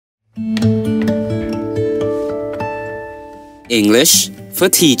English for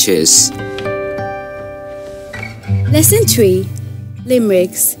Teachers. Lesson 3.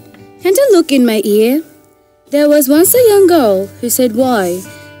 Limericks. Can't I look in my ear? There was once a young girl who said, "Why?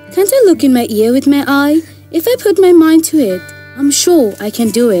 Can't I look in my ear with my eye? If I put my mind to it, I'm sure I can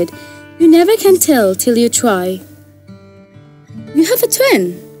do it. You never can tell till you try." You have a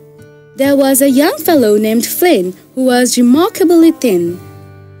twin. There was a young fellow named Flynn who was remarkably thin.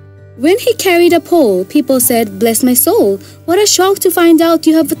 When he carried a pole, people said, "Bless my soul, what a shock to find out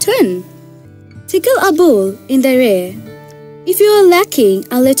you have a twin." Tickle a bull in the rear. If you are lacking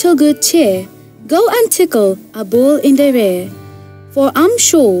a little good cheer, go and tickle a bull in the rear. For I'm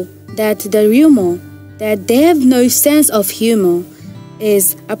sure that the rumor that they have no sense of humor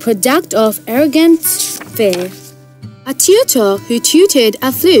is a product of arrogant fear. A tutor who tutored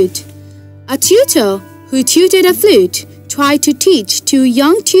a flute. A tutor who tutored a flute tried to teach two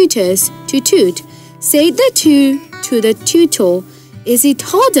young tutors to toot. Said the two to the tutor, "Is it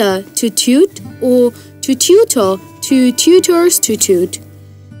harder to toot or to tutor two tutors to toot?"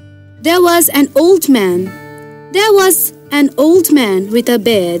 There was an old man with a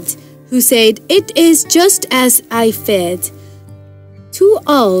beard who said, "It is just as I feared. 2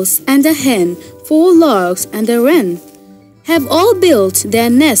 owls and a hen, 4 larks and a wren have all built their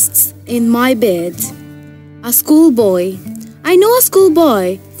nests in my bed." A schoolboy. I know a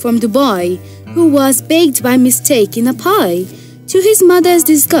schoolboy from Dubai who was baked by mistake in a pie. To his mother's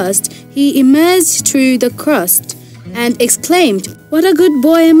disgust, he emerged through the crust and exclaimed, "What a good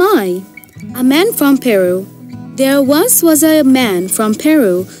boy am I!" A man from Peru. There once was a man from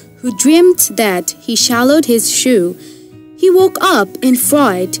Peru who dreamt that he shallowed his shoe. He woke up in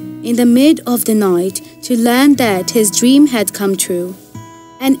fright in the mid of the night to learn that his dream had come true.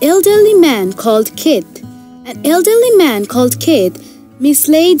 An elderly man called Kid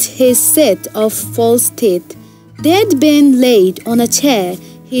mislaid his set of false teeth. They'd been laid on a chair,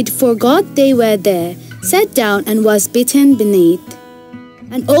 he'd forgot they were there, sat down and was bitten beneath.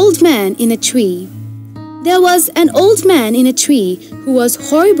 An old man in a tree. There was an old man in a tree who was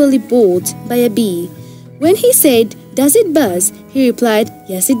horribly bored by a bee. When he said, "Does it buzz?" he replied,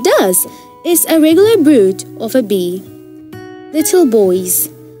 "Yes, it does. It's a regular brood of a bee." Little boys.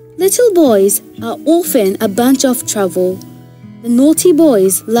 Little boys are often a bunch of trouble. The naughty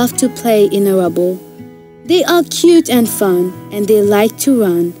boys love to play in a rubble. They are cute and fun, and they like to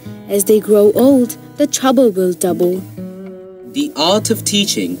run. As they grow old, the trouble will double. The art of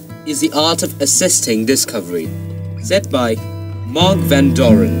teaching is the art of assisting discovery. Said by Mark Van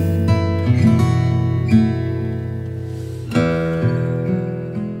Doren.